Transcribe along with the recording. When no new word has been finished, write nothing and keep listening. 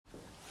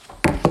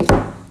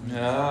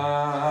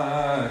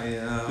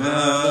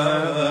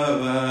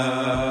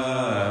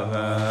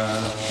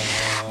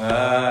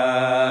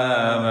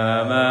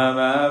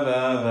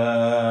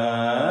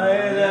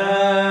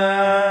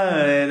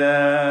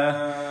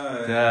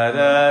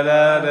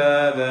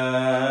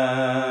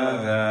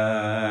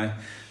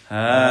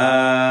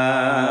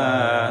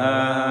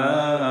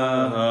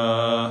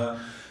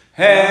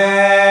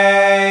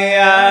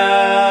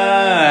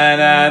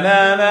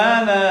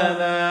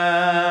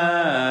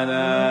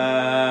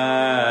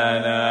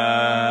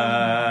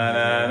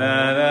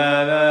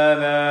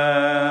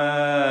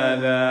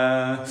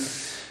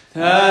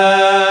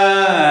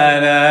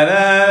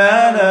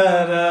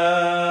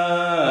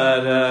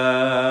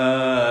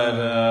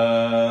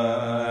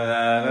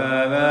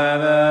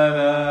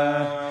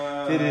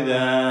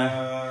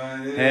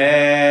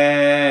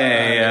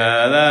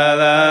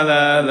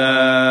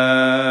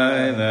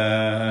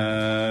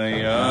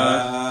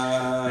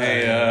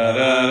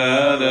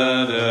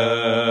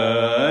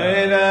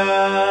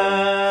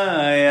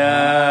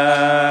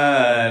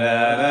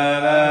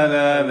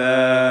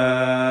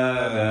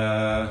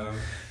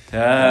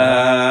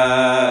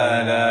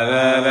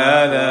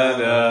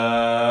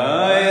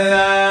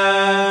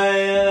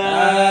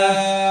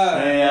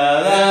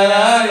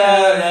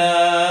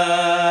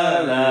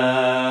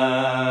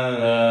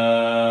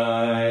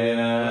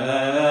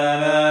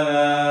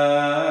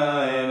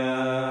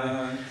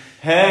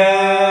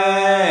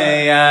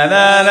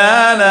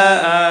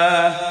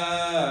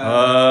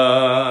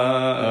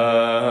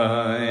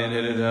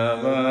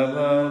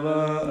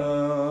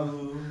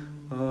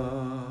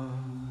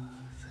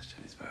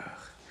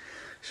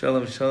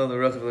Shalom, shalom, the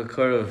Ruch of the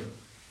Korov.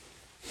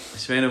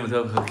 Shmeinu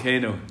Matov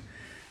Chalkeinu.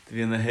 To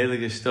be in the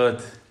Heilige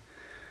Stadt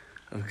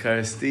of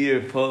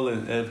Karastir,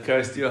 Poland,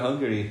 Karastir,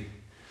 Hungary,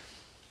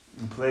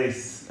 in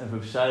place of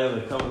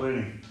Rabshayel,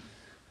 Kamalini.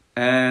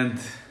 And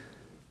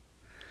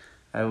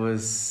I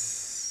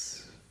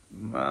was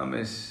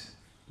mamish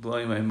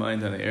blowing my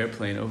mind on an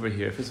airplane over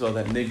here. First of all,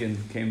 that niggin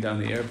came down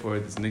the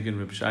airport, this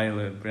niggin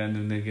Rabshayel, brand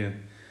new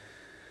niggin,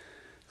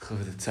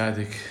 Chavod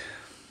Tzaddik.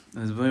 I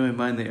was blowing my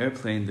mind on the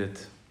airplane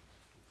that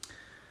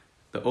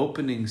the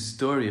opening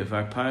story of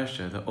our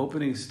parsha, the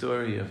opening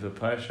story of the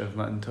parsha of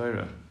Matan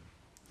Torah,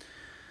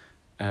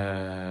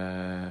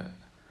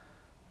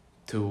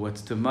 to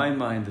what's to my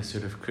mind the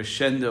sort of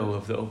crescendo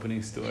of the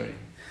opening story,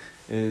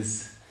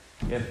 is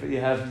if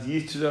you have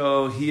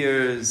Yisro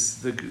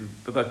hears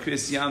about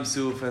Chris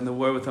Yamsuf and the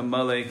war with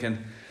Amalek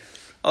and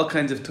all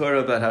kinds of Torah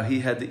about how he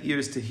had the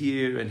ears to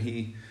hear and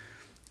he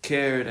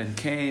cared and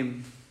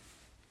came.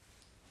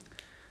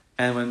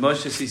 And when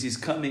Moshe sees he's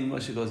coming,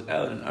 Moshe goes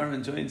out and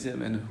Aaron joins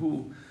him. And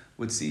who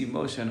would see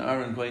Moshe and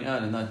Aaron going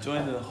out and not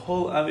join them? The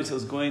whole Am Yisrael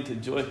is going to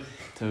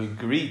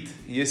greet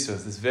Yisro.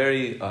 It's this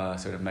very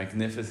sort of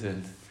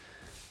magnificent,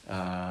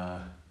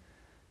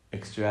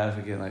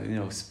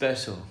 extravagant,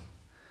 special,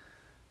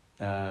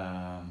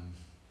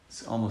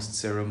 it's almost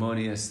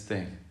ceremonious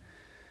thing.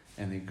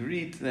 And they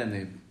greet, then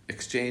they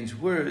exchange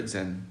words,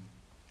 and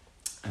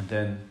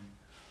then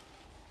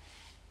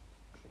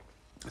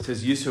it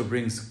says Yisro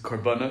brings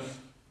korbanot.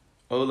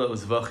 Ola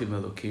uzvachim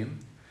elokim.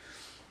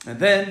 And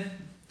then,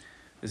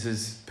 this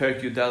is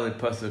Perek Yudalid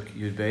Pasuk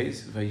Yud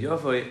Beis,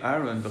 Vayavoy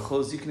Aaron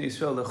b'chol ziknei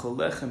Yisrael lechol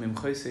lechem im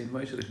chosein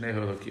Moshe l'fnei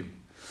elokim.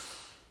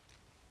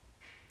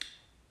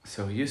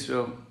 So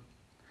Yisro,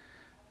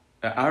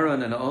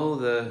 Aaron and all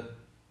the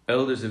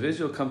elders of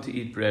Israel come to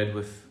eat bread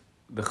with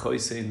the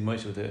chosein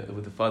Moshe,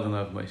 with the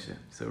father-in-law of Moshe.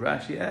 So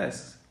Rashi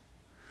asks,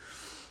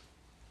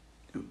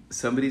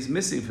 somebody's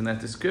missing from that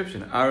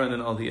description, Aaron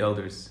and all the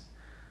elders.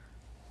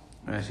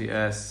 Rashi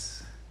asks,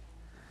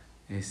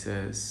 he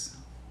says,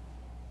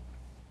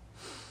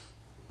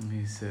 where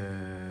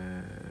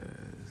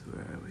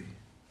are we?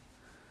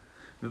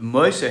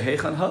 Moshe,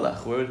 Heichan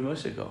Halach, where did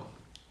Moshe go?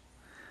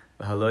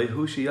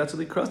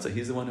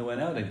 He's the one who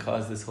went out and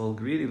caused this whole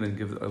greeting and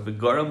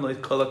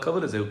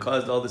who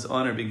caused all this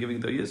honor being given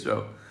to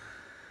Yisro.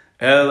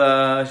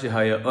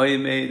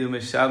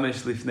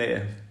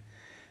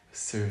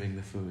 Serving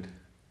the food.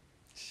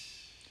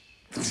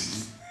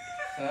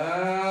 Such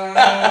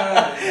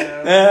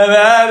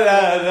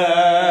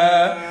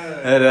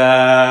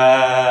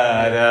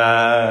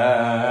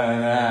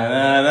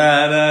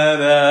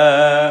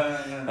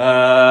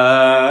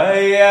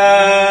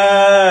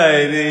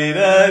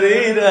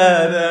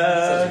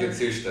a good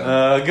sushta.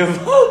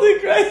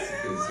 Gewaldig, right?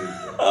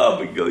 Oh,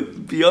 we go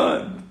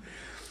beyond.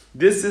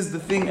 This is the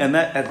thing, and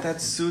at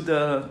that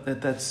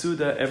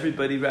Suda,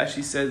 everybody,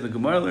 Rashi says, the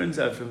Gemara learns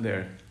out from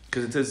there.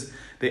 Because it says,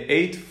 they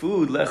ate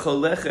food, lechol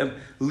lechem,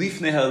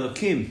 lifnei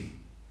halokim.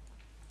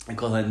 I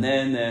call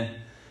hanene,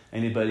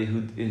 anybody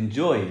who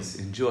enjoys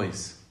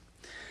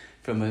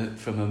from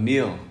a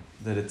meal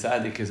that a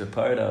tzaddik is a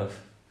part of,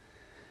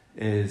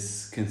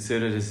 is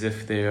considered as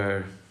if they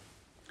are,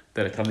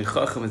 that a Talmid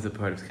Chacham is a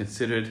part of,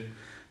 considered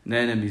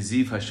nene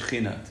miziv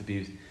hashchina,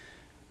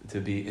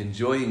 to be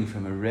enjoying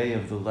from a ray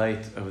of the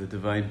light of the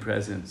divine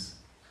presence.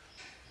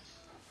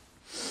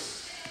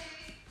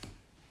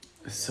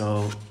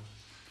 So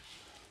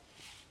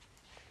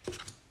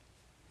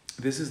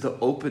this is the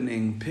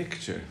opening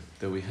picture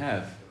that we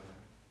have.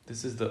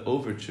 This is the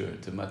overture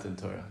to Matan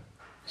Torah.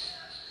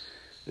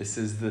 This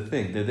is the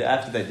thing.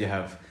 After that you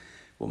have,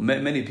 what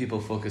many people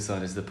focus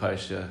on is the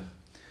parsha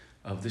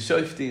of the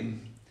Shoftim,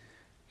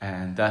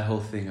 and that whole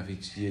thing of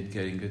each yid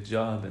getting a good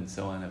job and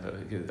so on,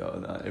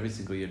 every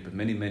single year, but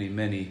many, many,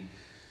 many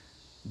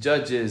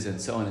judges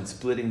and so on, and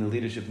splitting the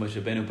leadership of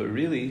Moshe Rabbeinu. But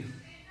really,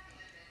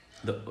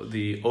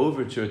 the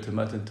overture to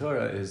Matan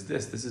Torah is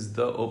this. This is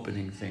the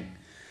opening thing.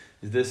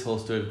 Is this whole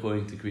story of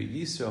going to greet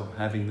Yisro,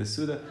 having the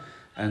Suda,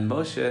 and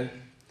Moshe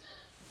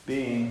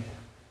being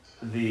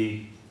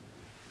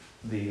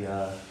and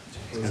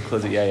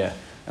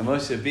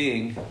Moshe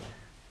being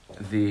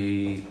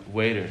the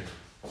waiter,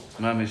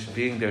 Mamish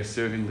being there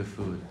serving the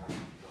food.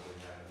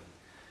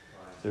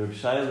 So Reb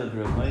Shaila and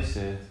Reb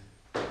Moshe,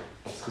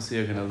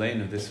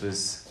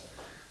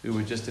 we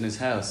were just in his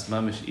house,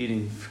 Mamish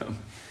eating from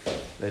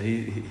that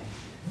he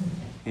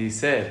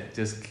said,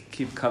 just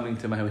keep coming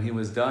to my, when he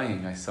was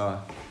dying, I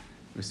saw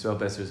Mr.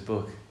 Besser's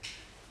book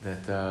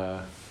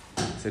that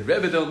he said,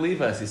 Rebbe, don't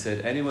leave us. He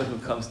said, anyone who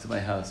comes to my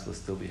house will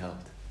still be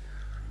helped.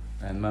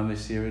 And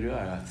Mamish, here we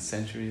are, a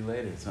century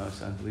later. It's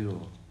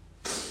unbelievable.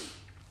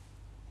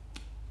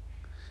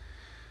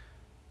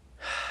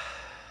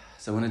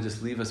 So I want to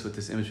just leave us with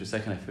this image for a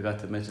second. I forgot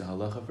to mention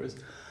halacha first.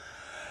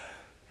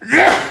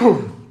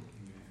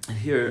 And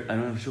here, I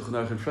don't have Shulchan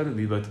Aruch in front of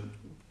me, but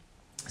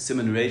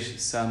Siman Reish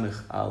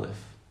Samich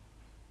Aleph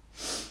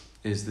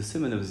is the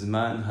Siman of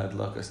Zman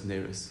Hadlakas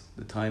Neris,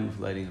 the time of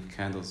lighting of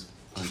candles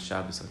on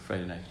Shabbos, on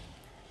Friday night.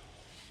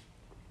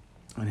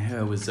 And here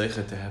I was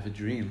zeicha to have a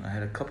dream. I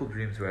had a couple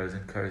dreams where I was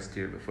in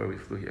Karastir before we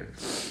flew here.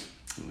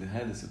 We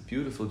had this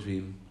beautiful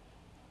dream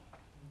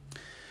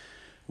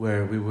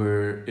where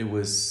it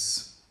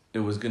was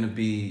going to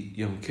be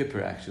Yom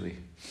Kippur, actually,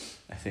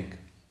 I think,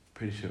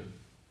 pretty sure.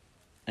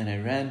 And I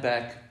ran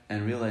back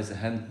and realized I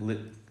hadn't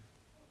lit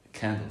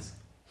candles.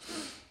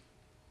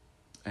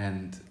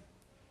 And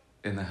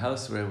in the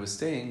house where I was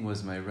staying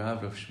was my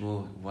Rav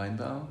Shmuel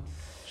Weinbaum,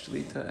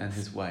 Shlita, and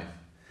his wife.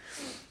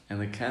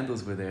 And the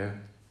candles were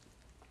there.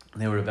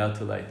 They were about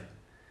to light.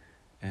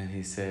 And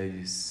he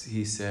said,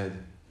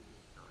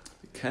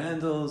 the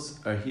candles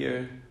are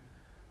here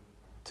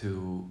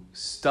to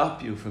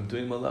stop you from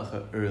doing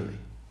malacha early.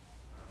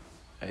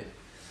 Right?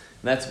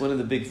 And that's one of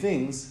the big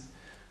things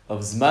of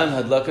Zman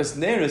Hadlakas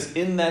Neris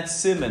in that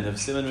Siman of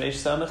Siman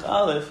Reish Samach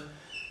Aleph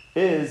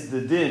is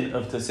the din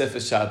of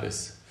Tosefes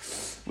Shabbos,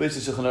 which the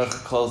Shulchan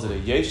Aruch calls it a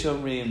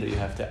Yeshomrim, that you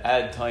have to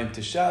add time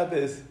to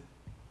Shabbos.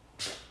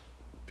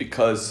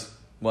 Because,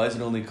 why is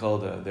it only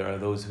called there are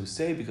those who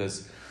say,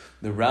 because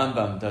the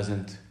Rambam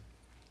doesn't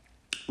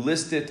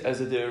list it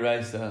as a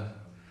D'oraisa.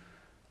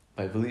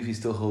 I believe he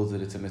still holds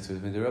it, it's a mitzvah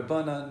of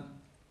Midirabanan.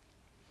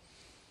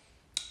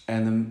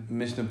 And the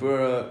Mishnah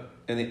Berurah,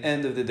 in the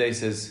end of the day,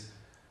 says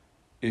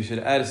you should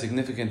add a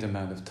significant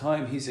amount of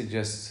time. He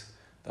suggests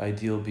the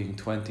ideal being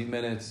 20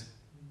 minutes.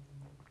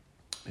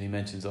 And he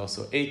mentions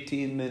also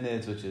 18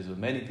 minutes, which is what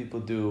many people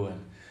do.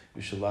 And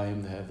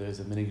Yerushalayim, there's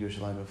a minig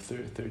Yerushalayim of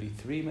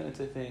 33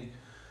 minutes, I think.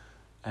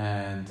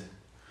 And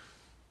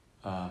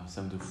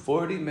some do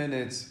 40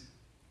 minutes.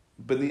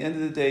 But at the end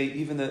of the day,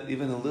 even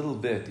a little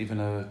bit,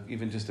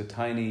 even just a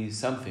tiny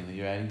something that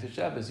you're adding to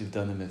Shabbos, you've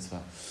done the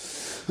mitzvah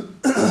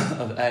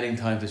of adding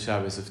time to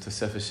Shabbos, of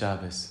Tosefes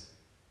Shabbos.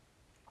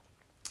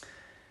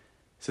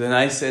 So then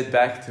I said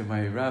back to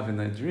my Rav in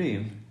that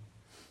dream,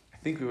 I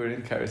think we were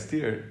in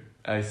Karastir,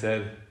 I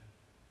said,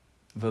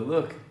 but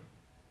look,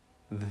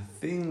 the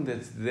thing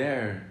that's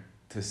there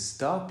to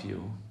stop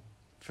you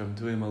from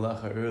doing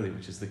malacha early,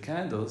 which is the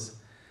candles,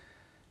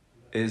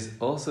 is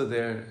also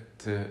there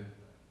to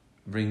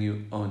bring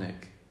you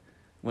oneg.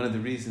 One of the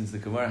reasons the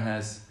Gemara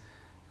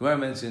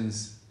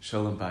mentions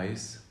Sholem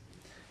Bayis,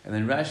 and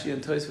then Rashi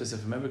and Tosfos, if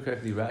I remember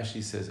correctly,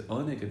 Rashi says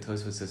oneg and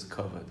Tosfos says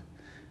kavod,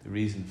 the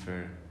reason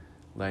for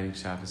lighting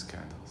Shabbos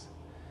candles.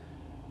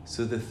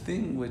 So the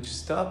thing which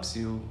stops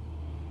you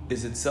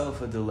is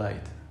itself a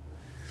delight,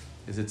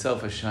 is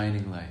itself a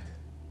shining light.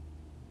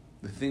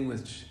 The thing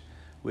which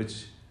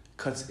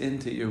cuts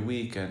into your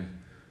week, and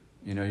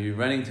you're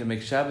running to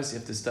make Shabbos, you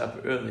have to stop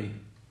early.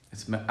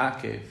 It's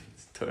me'akev.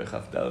 It's Torah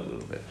Chavdal a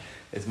little bit.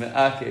 It's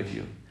me'akev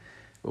you.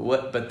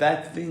 But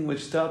that thing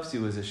which stops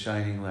you is a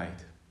shining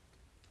light.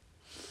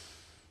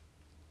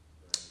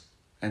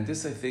 And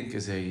this, I think,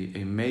 is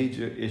a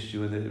major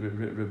issue. And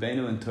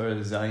Rabbeinu in Torah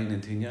Zayin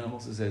and Tinyan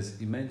also says,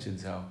 he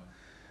mentions how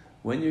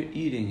when you're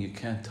eating, you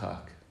can't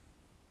talk.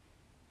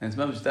 And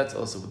that's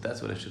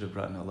what I should have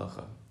brought in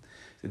halacha.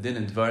 The din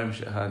in Dvarim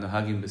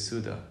Nahagim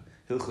Besuda,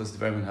 Hilchos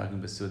Dvarim Nahagim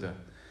Besuda.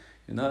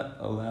 You're not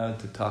allowed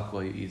to talk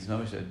while you eat. It's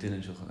not a din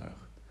in Shulchan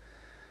Aruch.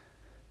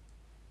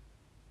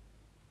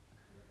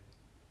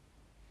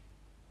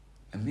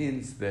 It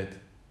means that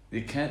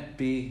you can't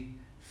be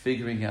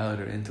figuring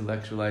out or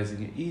intellectualizing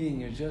your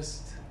eating. You're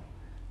just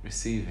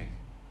receiving.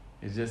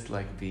 You're just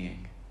like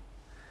being.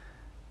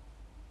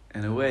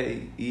 In a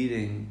way,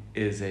 eating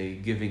is a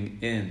giving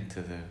in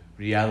to the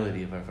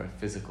reality of our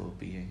physical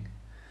being.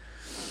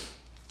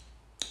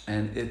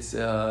 And it's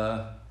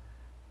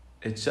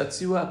it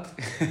shuts you up.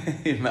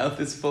 Your mouth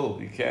is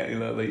full. You can't,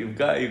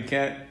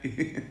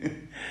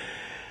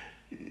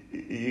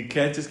 you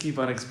can't just keep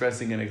on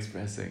expressing and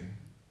expressing.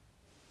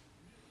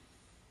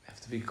 You have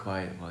to be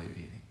quiet while you're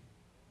eating.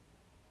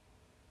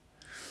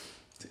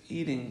 So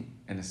eating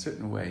in a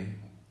certain way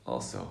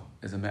also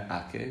is a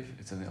me'akev.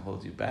 It's something that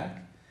holds you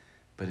back,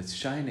 but it's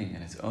shining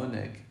and it's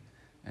oneg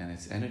and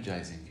it's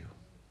energizing you.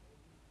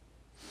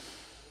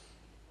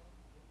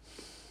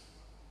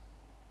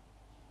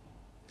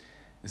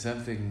 There's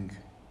something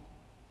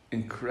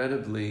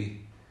incredibly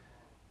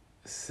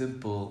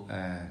simple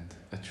and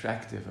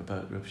attractive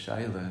about Reb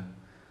Shaila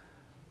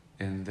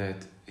in that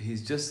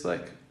he's just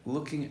like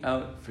looking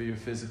out for your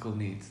physical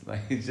needs.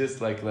 Like he's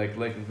just like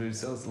for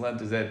himself,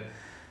 Salant is that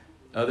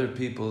other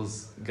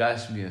people's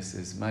gashmias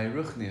is my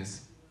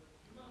ruchnias.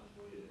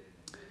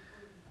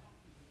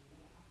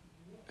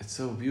 It's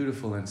so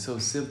beautiful and so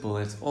simple.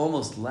 It's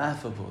almost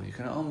laughable. You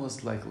can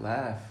almost like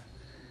laugh.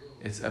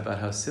 It's about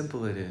how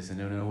simple it is,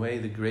 and in a way,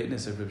 the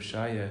greatness of Reb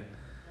Shaya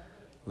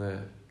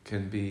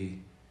can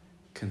be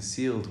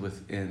concealed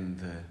within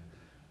the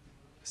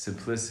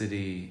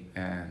simplicity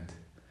and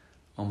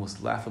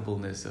almost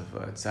laughableness of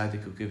a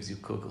tzaddik who gives you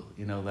kugel.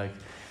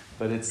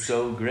 But it's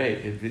so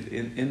great.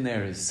 In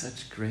there is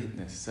such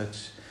greatness,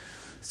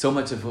 so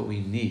much of what we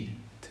need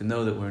to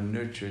know that we're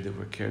nurtured, that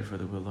we're cared for,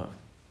 that we're loved.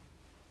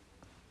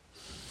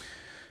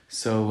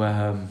 So,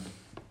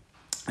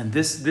 and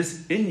this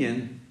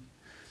inyan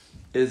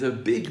is a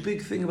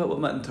big thing about what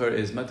Matan Torah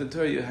is. Matan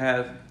Torah, you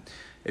have,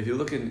 if you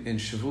look in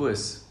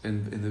Shavuos,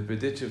 in the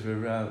Berditch of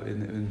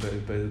in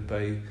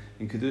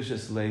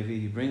Kedushas Levi,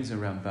 he brings a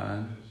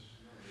Ramban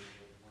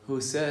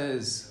who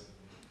says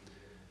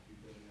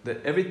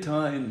that every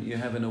time you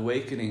have an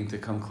awakening to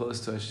come close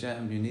to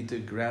Hashem, you need to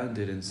ground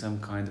it in some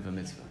kind of a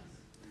mitzvah.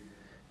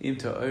 Im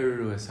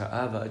ta'oru es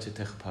ha'ava ad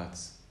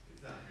shetechpatz.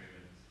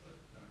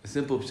 A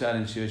simple pshat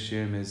in Shir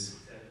Shirim is,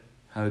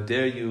 how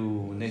dare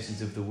you,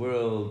 nations of the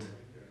world,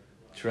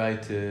 try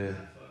to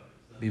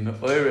be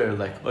me'orer,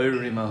 like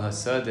oirim al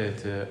hasadeh,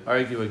 to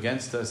argue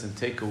against us and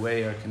take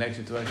away our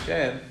connection to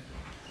Hashem,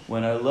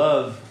 when our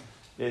love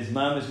is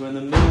mamish, we're in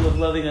the middle of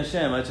loving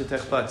Hashem, ad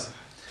shetechpatz.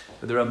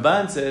 But the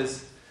Ramban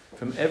says,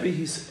 from every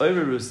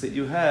hisoirerus that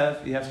you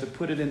have to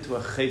put it into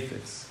a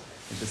chayfetz,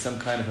 into some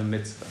kind of a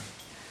mitzvah.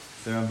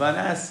 The Ramban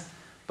asks,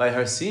 by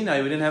Har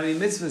Sinai, we didn't have any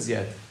mitzvahs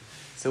yet.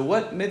 So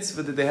what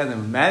mitzvah did they have?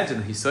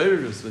 Imagine,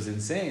 hisoirerus was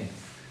insane,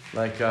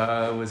 like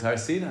was Har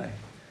Sinai.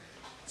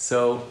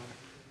 So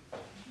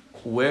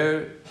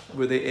where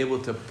were they able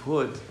to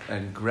put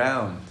and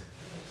ground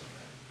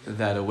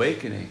that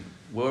awakening?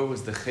 Where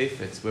was the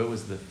chayfetz? Where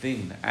was the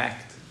thing, the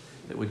act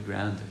that would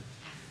ground it?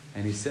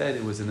 And he said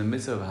it was in the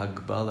mitzvah of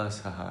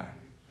Hagbalas Hahar.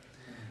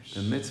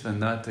 The mitzvah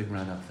not to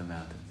run up the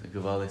mountain. The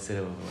Gavala said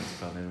it was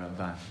called the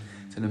Ramban.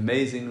 It's an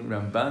amazing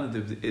Ramban.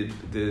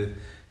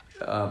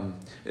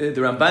 The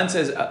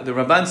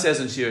Ramban says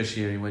in Shir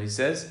Shirim what he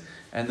says,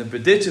 and the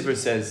Berditchever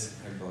says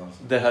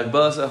that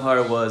Hagbalas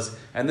Hahar was,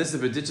 and this is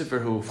the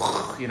Berditchever who,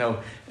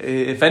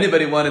 if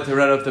anybody wanted to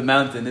run up the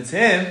mountain, it's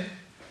him.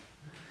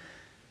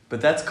 But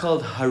that's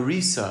called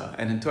harisa,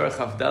 and in Torah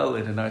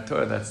Chavdalid, in our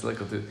Torah, that's like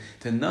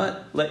to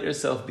not let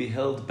yourself be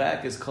held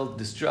back is called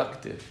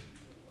destructive.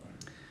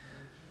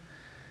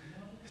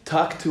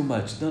 Talk too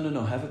much.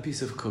 No. Have a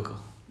piece of kugel.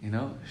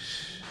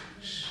 Shh.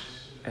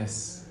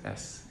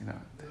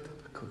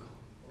 Kugel.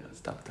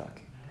 Stop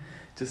talking.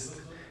 Just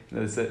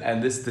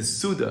and this the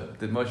Suda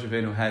that Moshe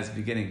Rabbeinu has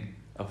beginning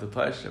of the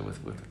parsha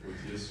with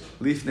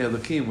Lifnei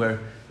Elokim,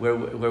 where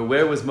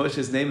was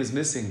Moshe's name is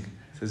missing,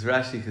 says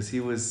Rashi, because he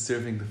was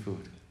serving the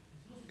food.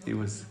 He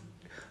was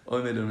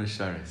Omed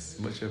U'Nesharis,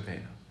 Moshe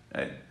Rabbeinu,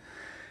 right?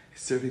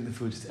 He's serving the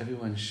food. Just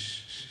everyone,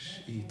 shh,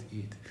 eat.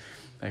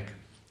 Like,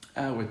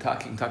 we're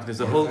talking.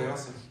 There's a whole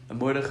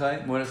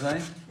Mordechai.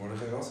 Mordechai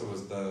also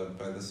was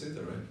by the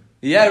Suda, right?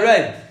 Yeah,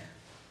 right.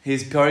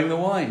 He's pouring the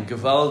wine.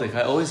 Gavaldik.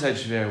 I always had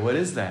shver. What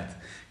is that?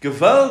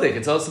 Gavaldik.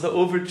 It's also the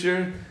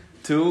overture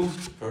to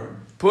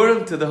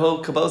Purim, to the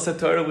whole Kabbalah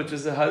Satorah, which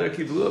is the Hadar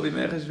Kiblu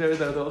Abimech Shver.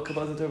 The whole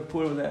Kabbalah Satorah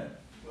Purim there.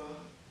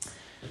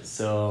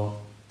 So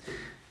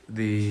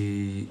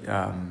the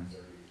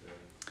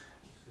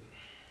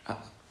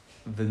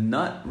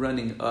not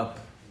running up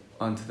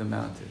onto the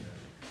mountain,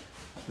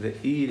 the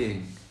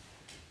eating,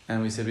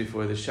 and we said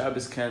before, the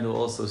Shabbos candle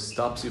also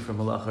stops you from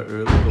malacha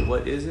early, but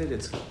what is it?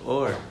 It's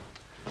or.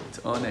 It's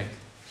onek.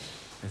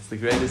 It's the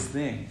greatest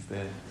thing.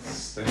 It's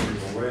staying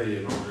away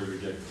in order to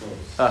get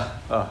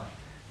close.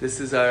 This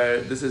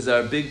is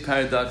our big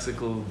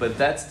paradoxical, but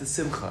that's the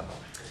simcha.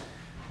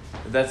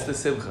 That's the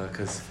simcha,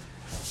 because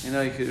you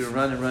could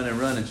run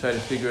and try to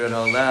figure it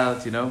all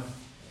out, So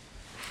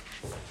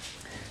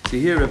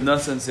here Reb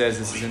Nosson says,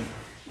 this is in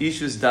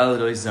Ishus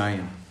Daled Oy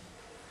Zayin.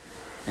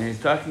 And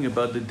he's talking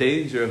about the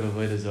danger of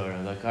Avodah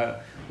Zarah. Like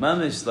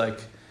Mamish,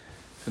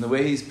 from the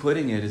way he's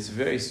putting it, it's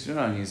very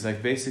strong. He's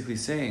basically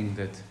saying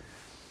that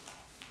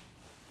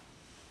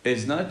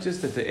it's not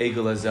just that the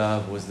Egel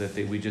Azav was that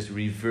we just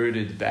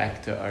reverted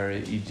back to our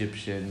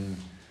Egyptian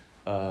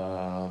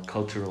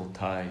cultural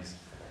ties.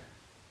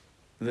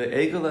 The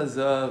Egel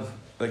Azav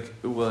like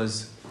it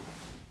was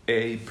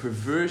a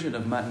perversion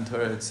of Matan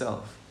Torah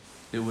itself.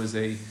 It was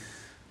a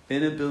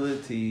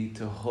inability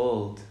to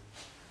hold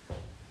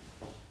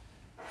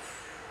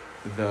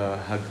the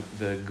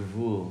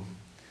gvul.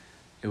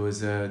 It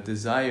was a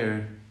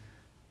desire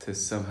to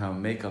somehow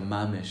make a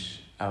mamish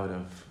out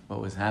of what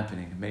was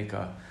happening, make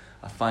a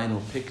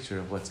final picture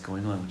of what's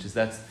going on, which is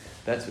that's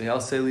what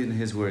I'll say in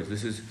his words.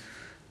 This is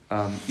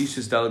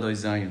Ishus Daladoi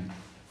Zayin.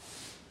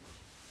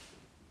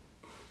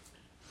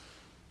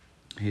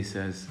 He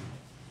says,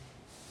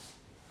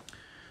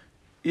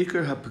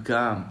 Iker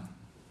hapgam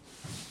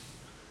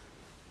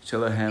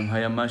shalahem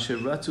hayamashe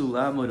ratu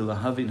lamod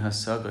lahavin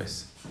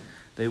hasagos.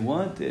 They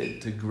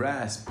wanted to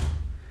grasp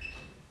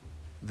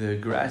the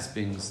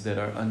graspings that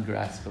are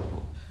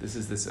ungraspable. This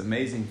is this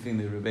amazing thing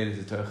that Rebbeinu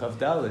to Torah Chav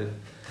Daled,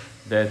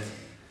 that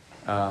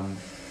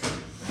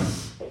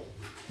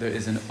there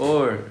is an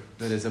or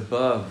that is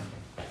above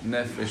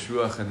nefesh,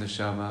 ruach, and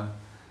neshama.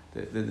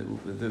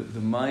 The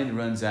mind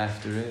runs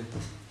after it,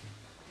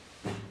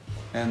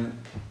 and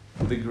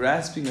the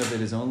grasping of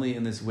it is only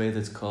in this way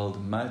that's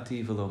called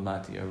mati velo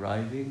mati,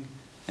 arriving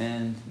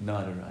and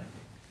not arriving.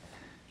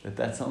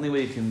 That's the only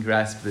way you can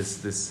grasp this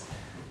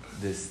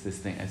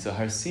thing. And so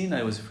Har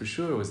Sinai was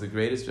the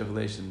greatest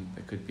revelation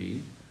that could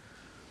be.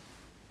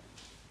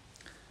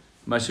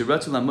 This is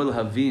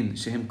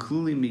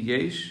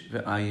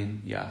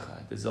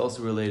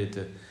also related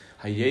to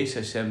Hayesh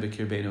Hashem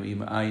b'kirbeinu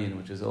im ayin,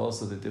 which is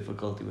also the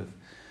difficulty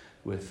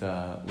with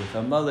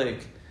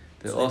Amalek.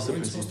 So also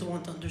we're supposed to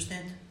want to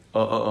understand?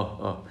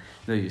 No,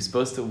 you're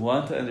supposed to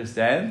want to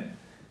understand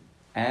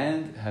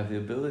and have the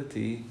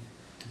ability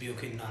to be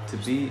okay, not to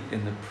be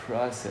in the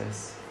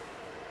process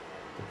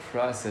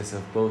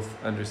of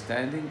both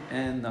understanding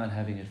and not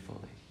having it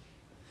fully.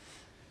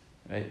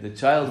 Right? The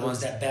child wants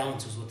that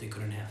balance was what they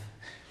couldn't have.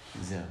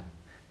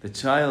 The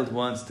child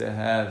wants to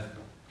have,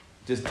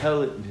 just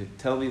tell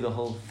me the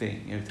whole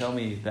thing. Tell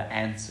me the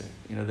answer.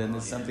 Then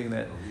there's something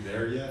that. Are we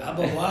there yet? How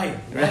about why?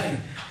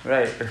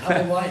 Right.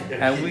 How about why?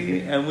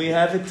 And we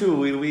have it too.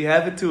 We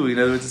have it too.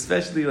 It's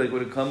especially like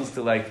when it comes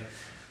to like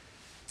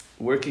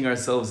working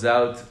ourselves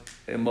out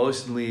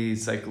emotionally,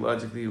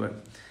 psychologically,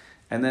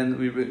 and then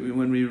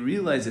when we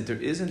realize that there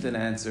isn't an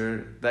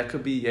answer, that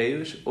could be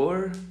yeyush,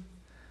 or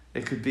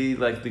it could be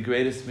like the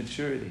greatest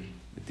maturity,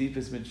 the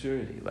deepest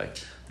maturity. Like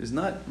there's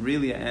not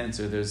really an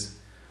answer. There's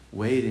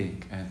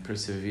waiting and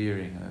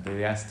persevering.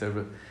 I asked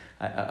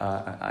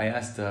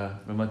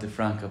Ramate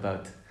Frank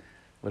about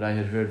what I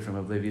had heard from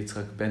Ablev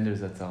Yitzchak Bender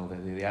Zatzal,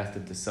 that they asked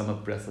him to sum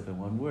up Breslov in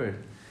one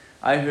word.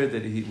 I heard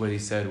that what he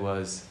said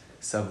was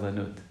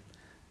savlanut,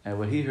 and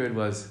what he heard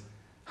was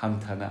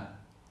hamtana,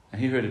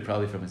 and he heard it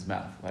probably from his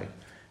mouth, like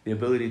the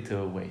ability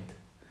to wait,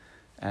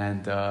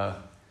 and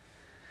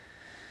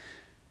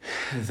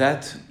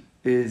that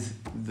is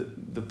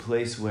the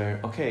place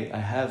where, okay, I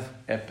have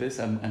epis,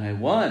 and I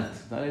want,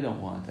 not I don't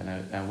want, and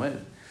I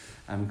went,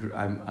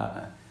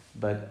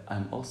 but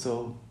I'm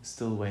also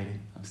still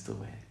waiting. I'm still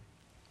waiting.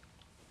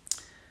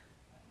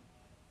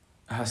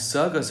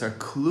 Hasagas are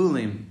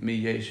klulim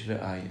miyesh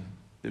ve'ayin.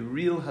 The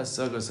real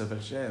hasagas of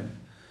Hashem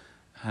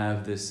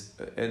have this,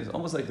 it's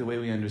almost like the way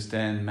we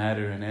understand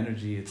matter and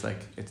energy. It's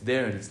like it's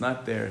there and it's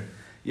not there.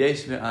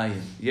 Yesh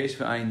ve'ayin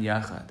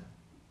yachad.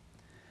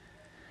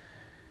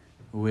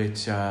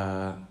 Which,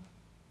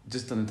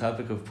 just on the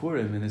topic of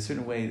Purim, in a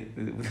certain way,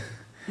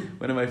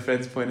 one of my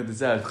friends pointed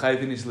this out.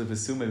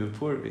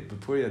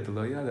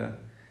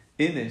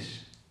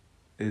 Inish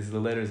is the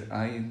letters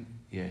Ayin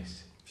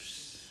Yesh.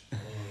 It's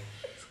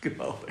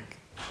gewaltig.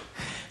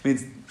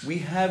 Means we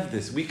have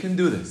this. We can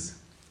do this.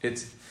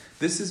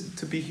 This is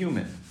to be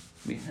human.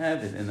 We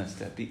have it in us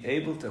to be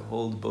able to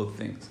hold both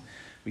things.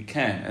 We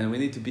can, and we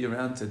need to be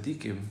around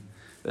tzaddikim.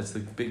 That's the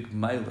big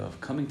milah of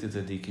coming to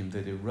tzaddikim,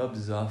 that it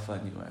rubs off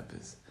on you.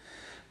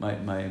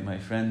 My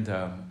friend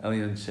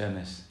Elion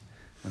Shemesh,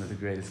 one of the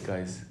greatest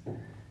guys,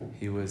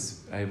 he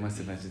was, I must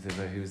have mentioned it,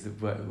 he was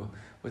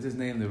what's his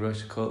name? The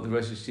Rosh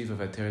Yeshiva of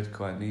Ateret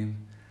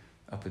Kohanim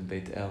up in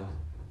Beit El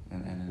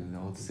and in the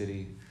old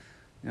city.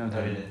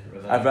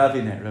 Rav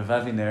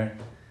Aviner,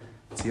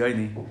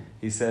 Tzioni.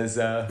 He says,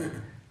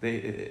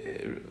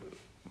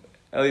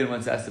 Elion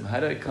once asked him,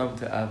 how do I come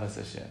to Avas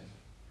Hashem?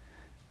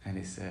 And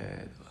he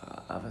said,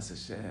 Avas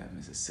Hashem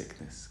is a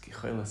sickness. So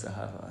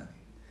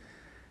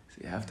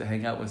you have to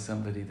hang out with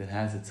somebody that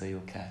has it so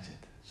you'll catch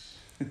it.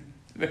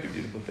 It's a very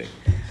beautiful thing.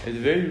 It's a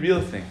very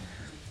real thing.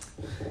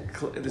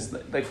 It's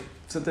like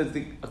sometimes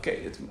think,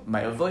 okay, it's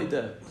my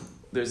avoida.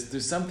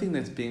 There's something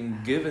that's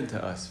being given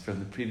to us from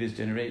the previous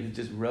generation. It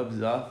just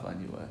rubs off on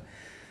you.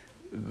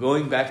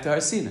 Going back to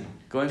Har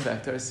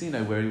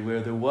Sinai,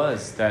 where there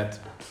was that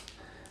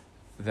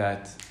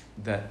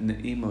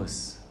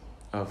ne'imus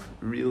of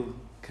real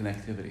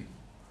connectivity.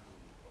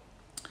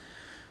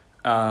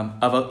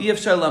 Aval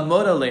i'efshar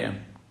lamod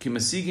aleim ki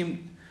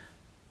masigim.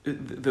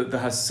 The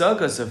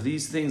hasagas of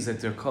these things that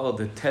they're called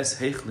the tes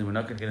heichlim. We're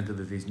not going to get into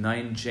these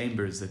 9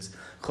 chambers. That's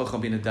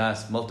chocham bin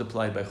adas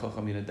multiplied by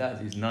chocham bin adas.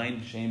 These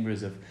 9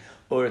 chambers of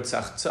or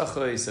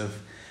tzachtzachos,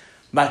 of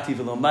mati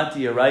velo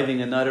mati,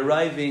 arriving and not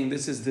arriving.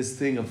 This is this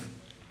thing of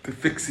the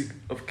fixing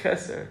of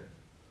Keser.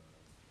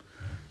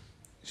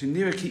 And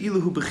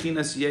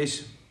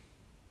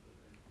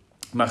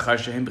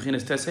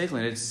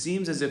it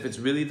seems as if it's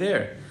really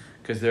there,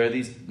 because there are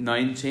these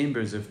 9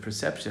 chambers of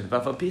perception.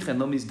 But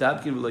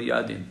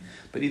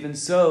even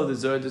so, the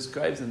Zohar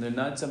describes them. They're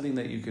not something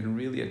that you can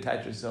really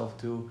attach yourself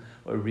to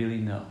or really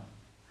know.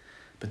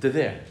 But they're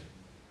there.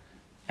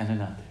 And they're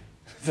not there.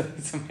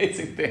 It's an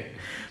amazing thing.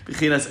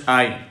 Bechinas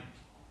ayin.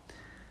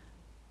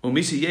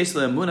 If you have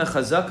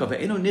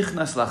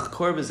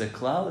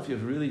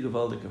really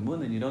gevaldik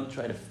emunah and you don't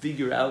try to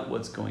figure out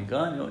what's going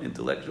on, you don't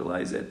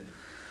intellectualize it,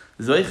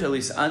 the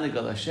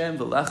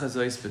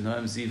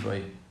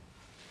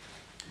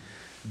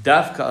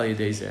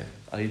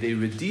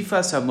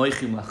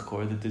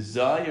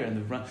desire and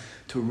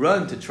the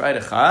run to try to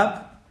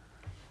chab,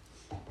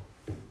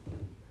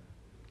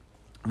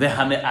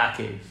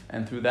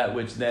 and through that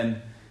which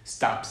then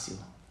stops you.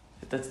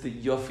 That's the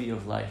yofi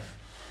of life.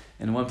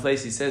 In one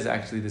place he says,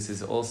 actually, this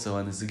is also,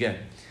 and this again,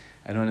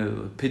 I don't want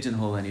to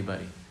pigeonhole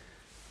anybody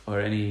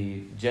or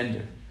any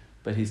gender,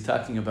 but he's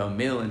talking about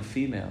male and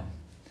female.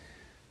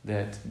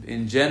 That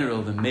in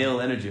general, the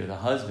male energy, or the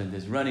husband,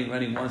 is running,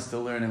 wants to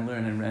learn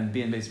and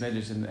be in base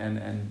medrash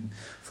and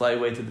fly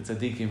away to the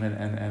tzaddikim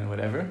and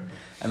whatever.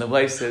 And the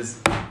wife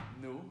says,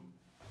 no,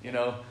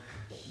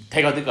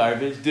 take out the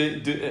garbage,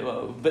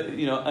 but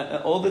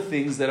all the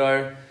things that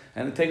are,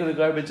 and take out the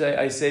garbage,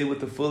 I say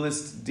with the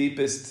fullest,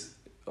 deepest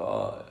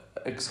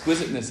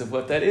exquisiteness of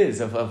what that is,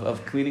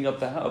 of cleaning up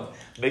the house,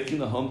 making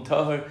the home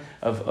tahor,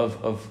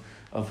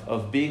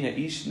 of being a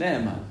ish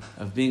ne'eman,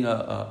 of being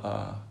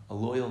a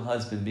loyal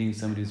husband, being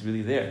somebody who's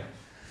really there.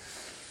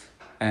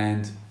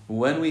 And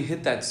when we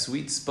hit that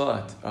sweet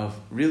spot of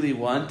really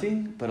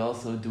wanting, but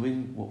also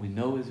doing what we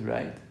know is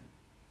right,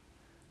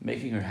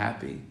 making her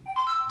happy,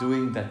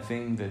 doing that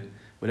thing that,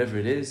 whatever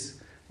it is,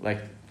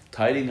 like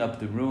tidying up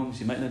the room,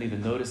 she might not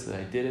even notice that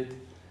I did it,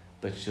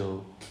 but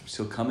she'll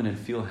come in and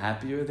feel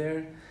happier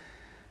there.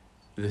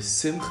 The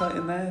simcha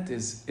in that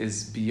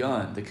is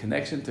beyond. The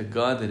connection to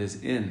God that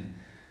is in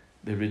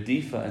the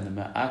redifa and the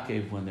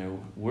ma'akev when they're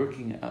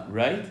working out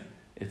right,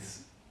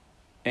 it's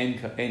ein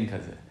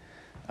kazeh.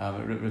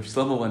 Rav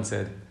Shlomo once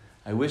said,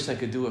 I wish I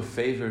could do a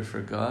favor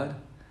for God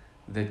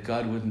that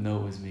God wouldn't know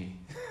it was me.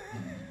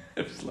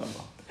 Rav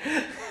Shlomo.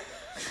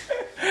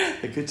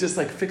 It could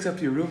just fix up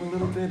your room a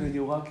little bit and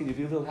you walk in, you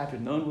feel a little happy.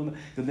 No one will know.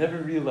 You'll never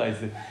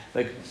realize it.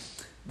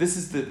 This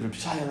is the Reb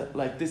Shai,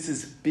 this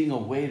is being a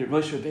waiter.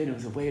 Moshe Rabbeinu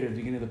was a waiter at the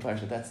beginning of the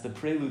parsha. That's the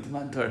prelude to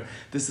Mantar.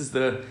 This is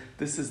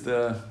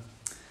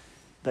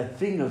that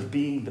thing of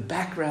being the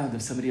background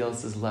of somebody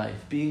else's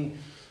life, being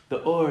the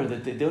or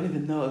that they don't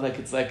even know. The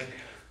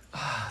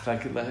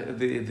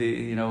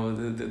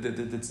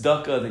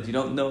tzedakah that you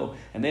don't know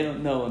and they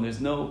don't know, and there's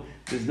no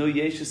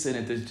yeshus in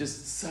it. There's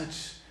just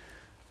such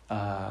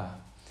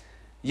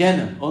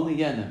yenim, only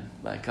yenim.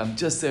 I'm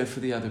just there for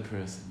the other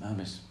person,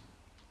 mamish.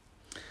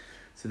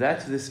 So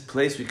that's this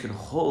place we can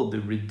hold the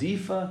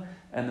redifa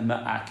and the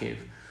ma'akev.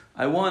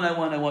 I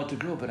want to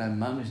grow, but I'm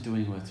mamish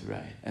doing what's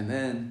right. And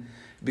then,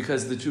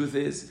 because the truth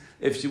is,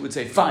 if she would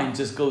say, fine,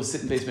 just go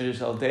sit in base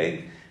medrash all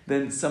day,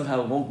 then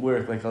somehow it won't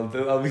work. I'll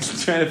be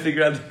trying to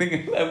figure out the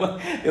thing. I'll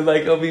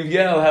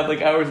have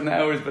hours and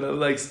hours, but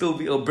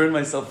I'll burn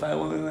myself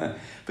out.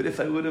 But if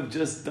I would have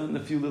just done a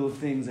few little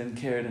things and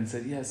cared and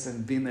said yes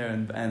and been there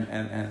and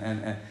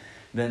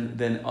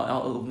then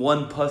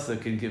one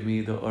pasuk can give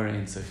me the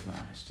Orein Sof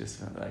Mamish,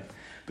 just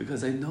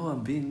because I know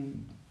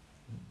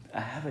I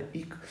have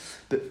the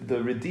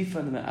Redifa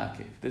and the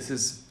Ma'akev. This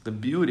is the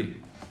beauty.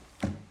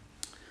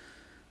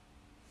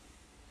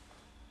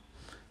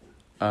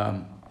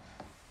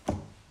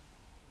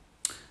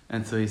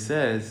 And so he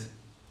says,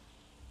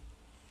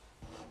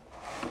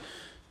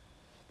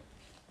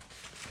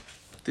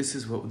 this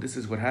is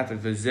what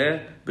happened.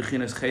 V'zeh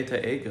b'chinas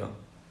cheta ego.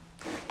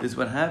 This is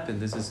what happened.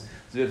 This is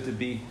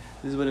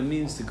what it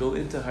means to go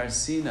into Har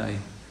Sinai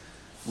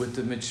with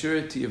the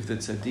maturity of the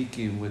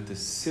tzaddikim, with the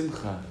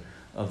simcha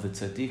of the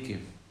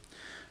tzaddikim.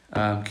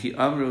 Ki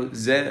amru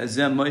zeh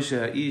Moshe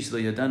ha'ish lo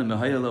yadanu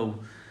mehayalo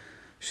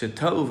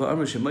sheta'u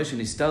v'amru sheMoshe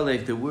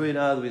nistalek. They're worried,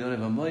 we don't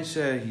have a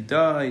Moshe, he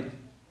died.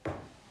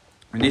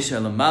 Nisha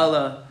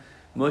lamala,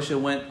 Moshe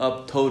went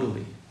up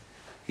totally.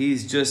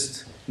 He's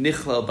just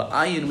nichlal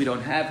ba'ayin. We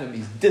don't have him.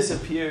 He's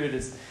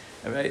disappeared.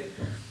 All right.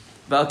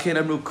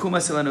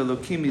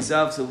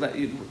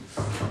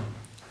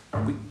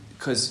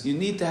 Because you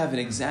need to have an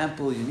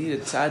example, you need a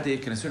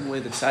tzaddik, in a certain way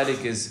the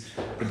tzaddik is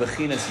the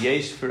bechinas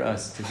yesh for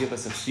us, to give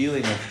us a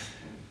feeling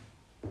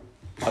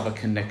of a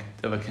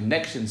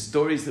connection,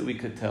 stories that we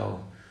could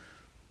tell,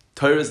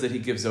 Torahs that he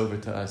gives over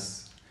to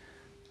us.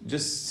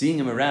 Just seeing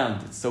him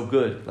around, it's so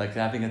good, like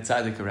having a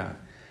tzaddik around.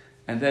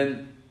 And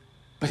then,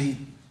 but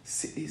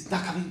he's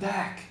not coming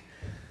back.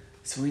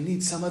 So we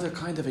need some other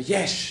kind of a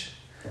yesh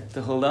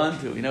to hold on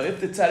to. If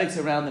the tzaddik's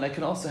around, then I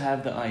can also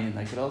have the ayin.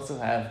 I could also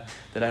have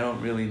that I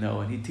don't really know.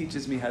 And he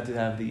teaches me how to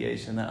have the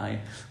yesh and the ayin.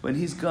 When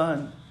he's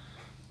gone,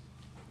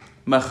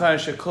 machar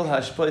shekol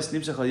hashpois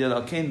nimshach al yad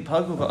al kein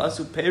pagu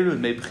va'asu perud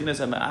me'bchinas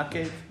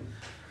ha'ma'akev.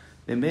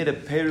 They made a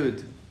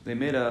perud They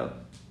made a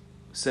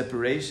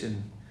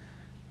separation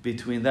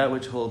between that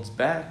which holds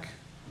back,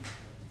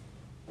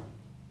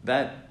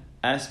 that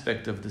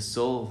aspect of the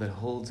soul that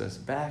holds us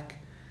back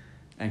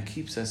and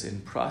keeps us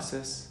in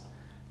process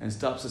and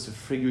stops us from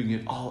figuring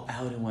it all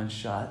out in one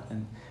shot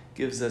and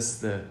gives us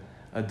the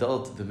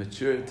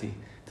maturity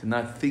to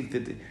not think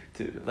that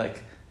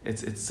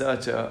it's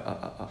such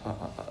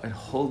it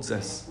holds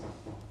us.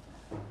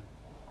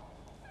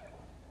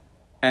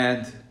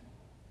 And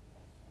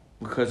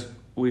because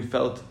we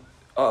felt,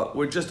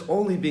 we're just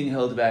only being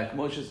held back,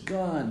 Moshe's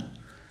gone,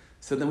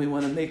 so then we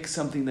want to make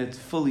something that's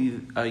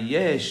fully a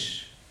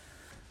yesh.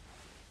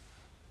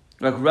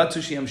 Like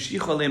yeshus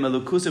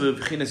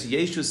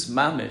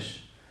mamish.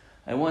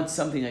 I want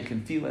something I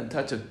can feel and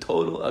touch, a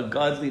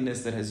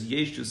godliness that has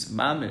yeshus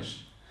mamish,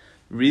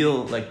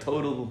 real, like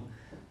total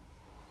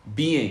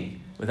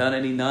being, without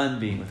any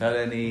non-being, without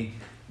any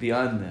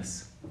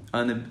beyondness,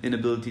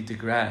 inability to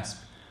grasp.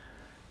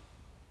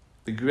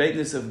 The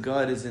greatness of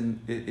God is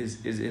in His,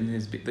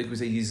 like we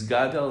say,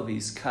 Yizgadal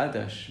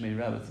v'Yizkadash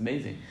me'irav. It's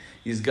amazing.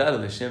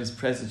 Yizgadal, Hashem's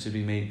presence should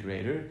be made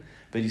greater,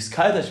 but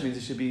Yizkadash means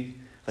it should be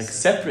like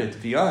separate,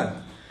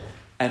 beyond.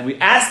 And we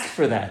ask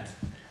for that.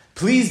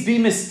 Please be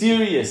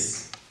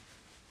mysterious.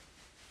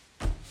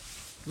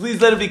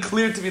 Please let it be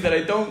clear to me that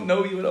I don't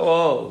know you at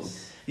all.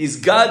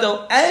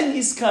 Yizgadal and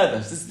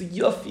Yizkadash. This is the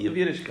yofi of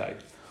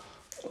Yiddishkeit.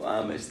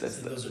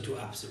 Those are two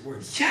opposite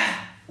words.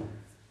 Yeah.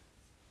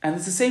 And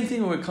it's the same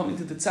thing when we're coming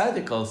to the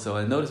tzaddik also.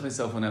 I noticed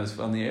myself when I was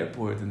on the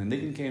airport and the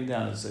niggin came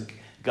down. It was like,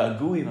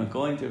 gaguim, I'm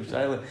going to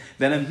Yerushalayim.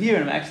 Then I'm here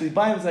and I'm actually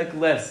by him. It's like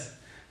less.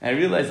 And I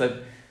realized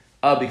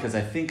because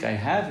I think I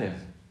have him.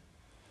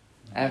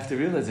 I have to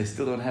realize I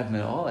still don't have him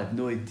at all. I have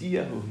no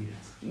idea who he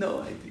is.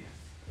 No idea.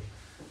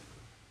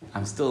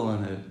 I'm still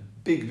on a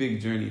big, big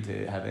journey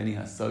to have any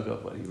hasaga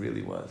of what he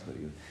really was,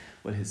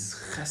 what his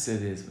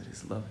chesed is, what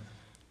his love,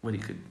 what he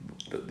could,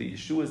 the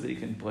Yeshuas that he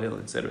can boil,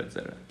 etc.,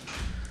 etc.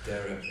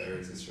 Derech,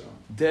 Eretz Yisro.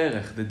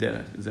 Derech, the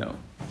derech, zeo.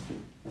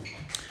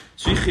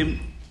 Shrichim,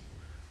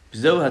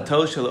 zeo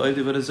hatol shel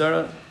oivdei avodah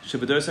zara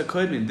shebedoros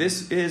hakodim.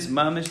 This is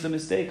mamish the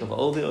mistake of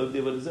all the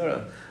oivdei avodah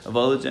zara, of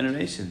all the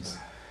generations.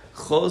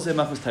 Chol zeh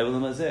machmas taivel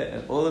lamazeh.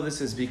 And all of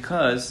this is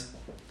because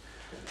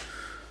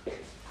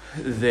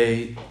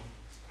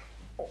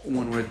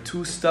when we're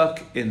too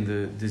stuck in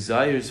the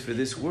desires for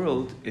this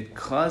world, it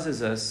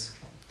causes us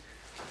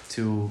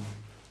to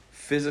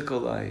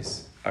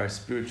physicalize our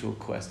spiritual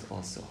quest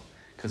also.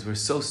 Because we're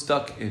so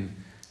stuck in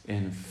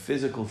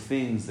physical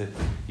things that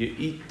you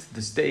eat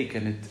the steak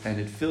and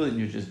it fills and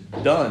you're just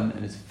done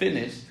and it's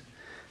finished,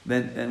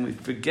 and we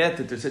forget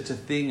that there's such a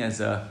thing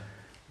as a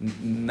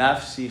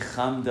nafshi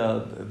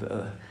chamda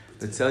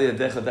b'tzel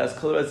yadecha. That's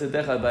kol raz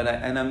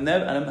yadecha. And I'm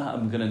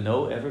gonna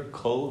know ever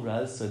kol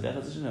raz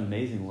yadecha. Such an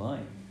amazing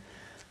line.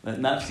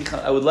 Nafshi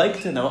chamda. I would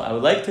like to know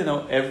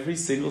every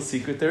single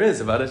secret there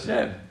is about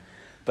Hashem.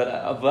 But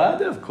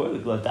avada, of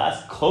course,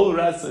 that's kol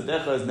raz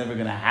yadecha is never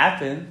gonna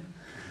happen.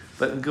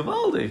 But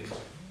gewaldig.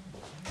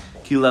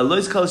 The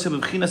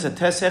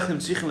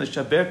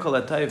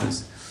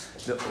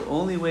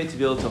only way to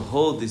be able to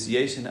hold this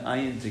yesh and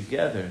ayin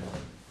together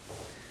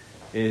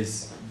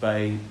is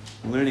by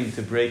learning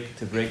to break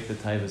the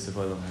taivas of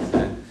olam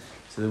hazeh,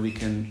 so that we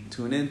can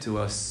tune into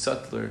a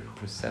subtler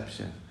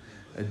perception,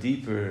 a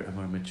deeper, a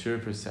more mature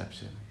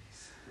perception,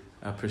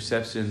 a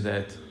perception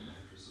that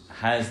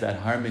has that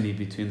harmony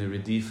between the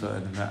redifa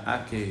and the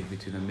ma'ake,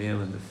 between the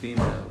male and the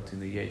female,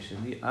 between the yesh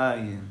and the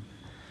ayin,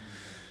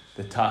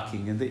 the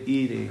talking and the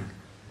eating,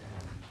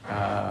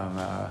 and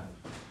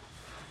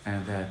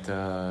that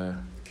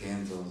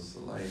candles, the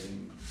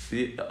lighting,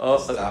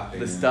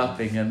 the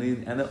stopping and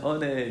the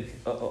oneg.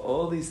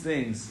 All these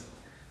things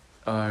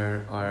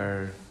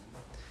are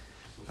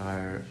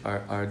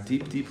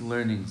deep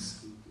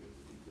learnings.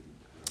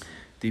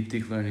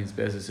 Deep learnings,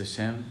 Be'ezus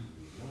Hashem.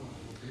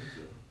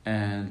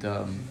 And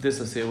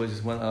this, I'll say, was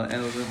just one.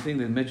 And the thing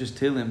that Midrash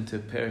Tehillim to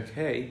Perek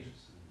Hey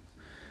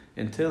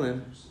in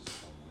Tehillim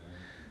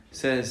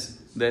says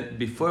that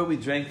before we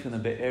drank from the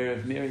Be'er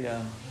of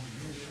Miriam,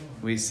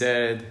 we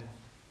said,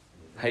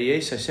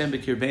 Hayesh Hashem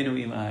b'kirbeinu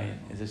im ayin.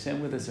 Is Hashem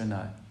with us or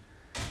not?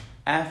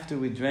 After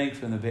we drank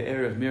from the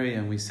Be'er of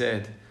Miriam, we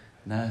said,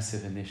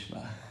 Naaseh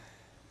v'nishma.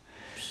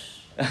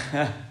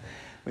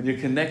 When you're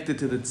connected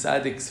to the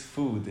tzaddik's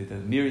food, the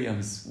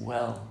Miriam's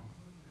well,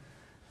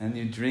 and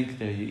you drink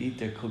there, you eat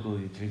their kugel,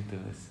 you drink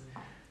this,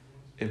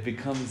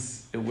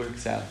 it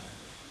works out.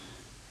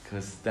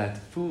 Because that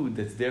food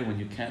that's there when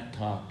you can't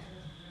talk,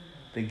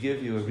 they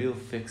give you a real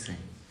fixing.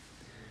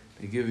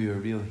 They give you a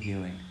real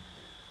healing.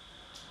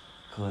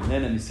 That's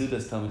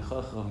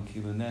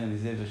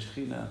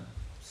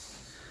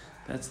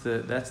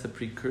the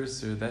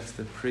precursor, that's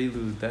the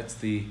prelude, that's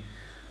the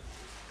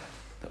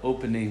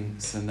opening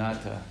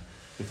sonata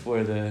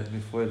before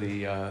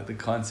the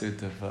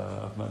concert of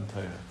Mount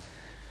Torah.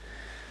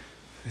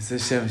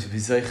 Hashem should be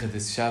zeicha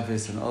this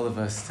Shabbos and all of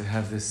us to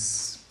have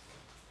this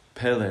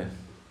pele,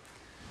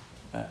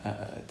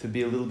 to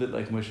be a little bit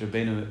like Moshe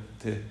Rabbeinu,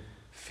 to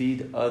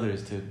feed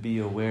others, to be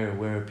aware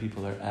where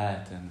people are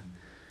at,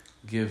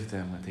 give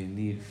them what they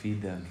need,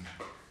 feed them,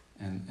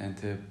 and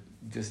to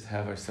just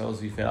have ourselves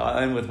be fed. I'll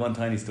end with one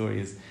tiny story.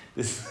 Is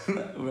this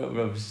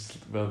Rav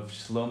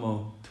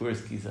Shlomo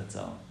Tursky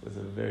Zatzal was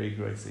a very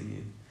great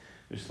Sayyid.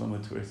 Rav Shlomo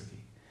Tursky.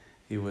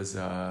 He was,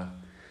 I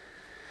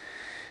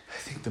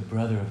think, the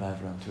brother of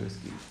Avram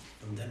Tursky.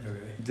 From Denver,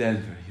 right?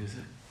 Denver. He was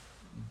a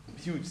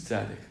huge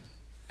tzaddik.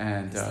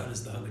 And his son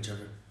is the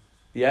Hagachaver.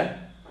 Yeah?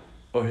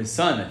 Or his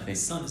son, I think.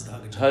 His son is the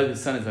Hagachaver.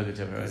 His son is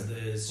Hagachaver, right?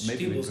 The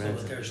Shtiebel's called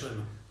the Ter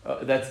Shlomo.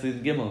 Oh, that's the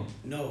Gimel.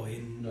 No,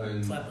 in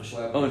Flatbush.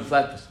 Oh, in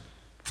Flatbush.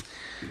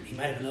 He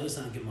might have another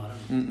son in Gimel, I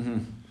don't know.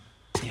 Mm-hmm.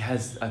 He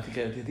has, I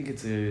think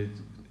it's a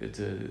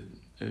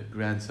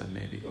grandson,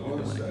 maybe.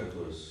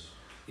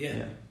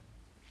 Yeah.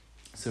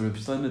 So Reb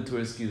Shlomo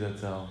Tursky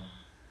Zatzal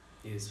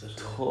He's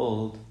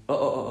told...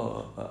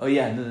 Oh,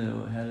 yeah,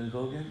 no. How did it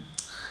go again?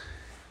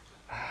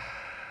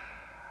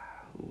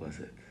 Who was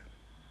it?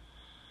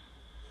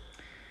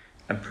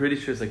 I'm pretty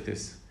sure it's like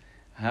this.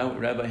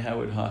 Rabbi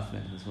Howard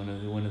Hoffman was one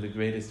of the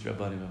greatest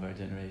rabbanim of our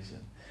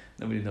generation.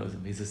 Nobody knows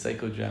him. He's a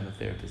psychodrama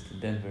therapist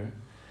in Denver.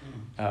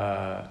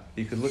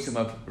 You could look him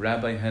up,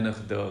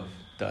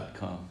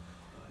 rabbihenochdov.com.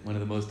 One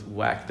of the most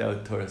whacked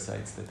out Torah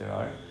sites that there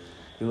are.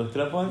 You looked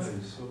it up once?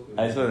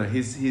 I just want to know.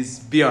 He's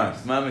beyond.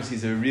 Mamish,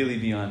 he's a really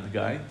beyond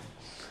guy.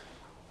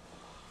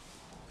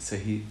 So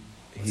he's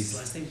his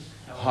last name?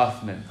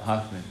 Hoffman.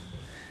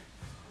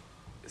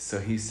 So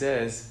he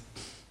says,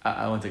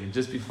 I want to take it.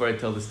 Just before I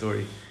tell the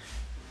story,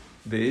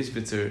 the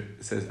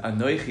Ishbitzer says,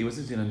 Anoichi, what's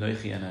between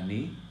Anoichi and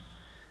Ani?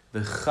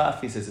 The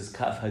Chaf, he says, is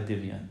Kaf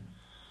Hadimyan.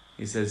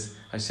 He says,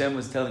 Hashem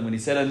was telling, when he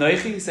said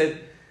Anoichi, he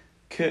said,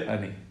 Ke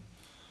Ani.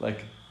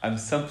 Like, I'm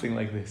something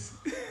like this.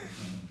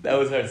 That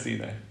was Har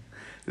Sinai.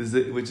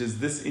 Which is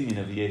this Indian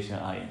of Yesha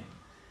Ayin.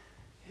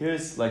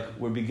 Here's, like,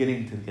 we're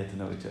beginning to get to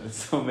know each other.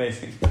 It's so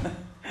amazing.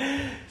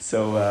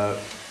 So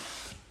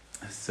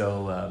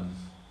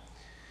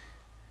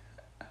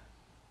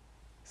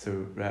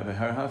Rabbi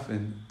Har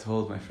Hoffman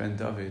told my friend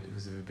David,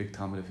 who's a big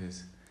Talmud of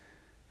his,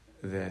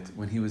 that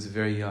when he was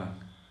very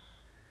young,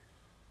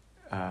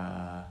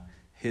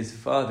 his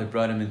father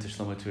brought him into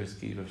Rav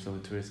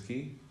Shlomo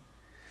Tursky,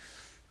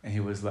 and he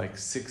was like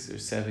 6 or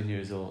 7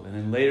 years old. And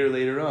then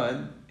later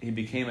on, he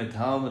became a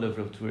Talmud of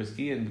Rav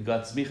Tursky and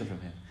got smicha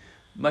from him.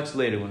 Much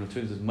later, when Rav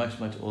Tursky was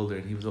much older,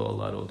 and he was a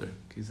lot older.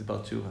 He's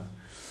about Tshuva.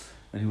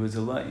 When he was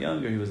a lot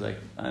younger, he was like,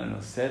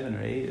 7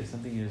 or 8 or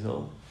something years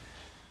old.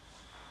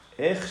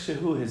 Ech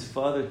Shehu, his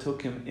father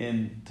took him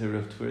in to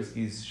Rav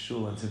Tursky's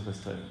shul on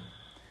Simchas Torah.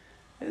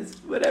 It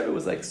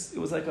was like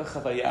a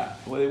chavaya.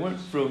 Well, they weren't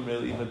from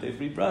really, but they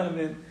brought him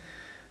in.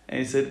 And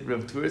he said,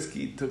 Rav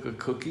Tursky took a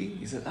cookie.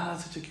 He said,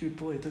 such a cute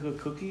boy. He took a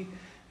cookie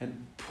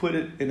and put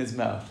it in his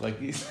mouth. Like,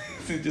 he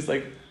just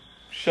like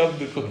shoved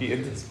the cookie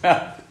into his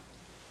mouth.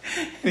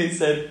 And he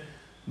said,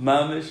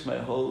 Mamish, my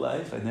whole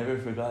life, I never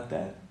forgot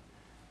that.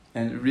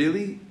 And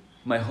really,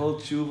 my whole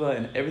tshuva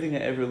and everything I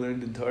ever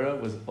learned in Torah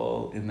was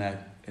all in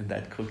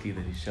that cookie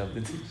that he shoved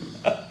into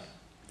his mouth.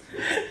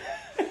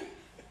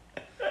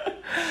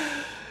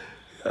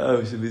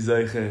 We should be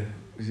zeiche.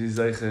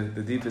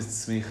 The deepest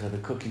smicha, the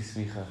cookie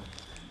smicha.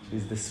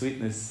 Is the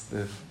sweetness,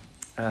 we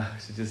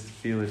should just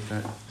feel it,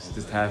 we should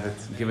just have it,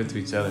 give it to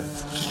each other.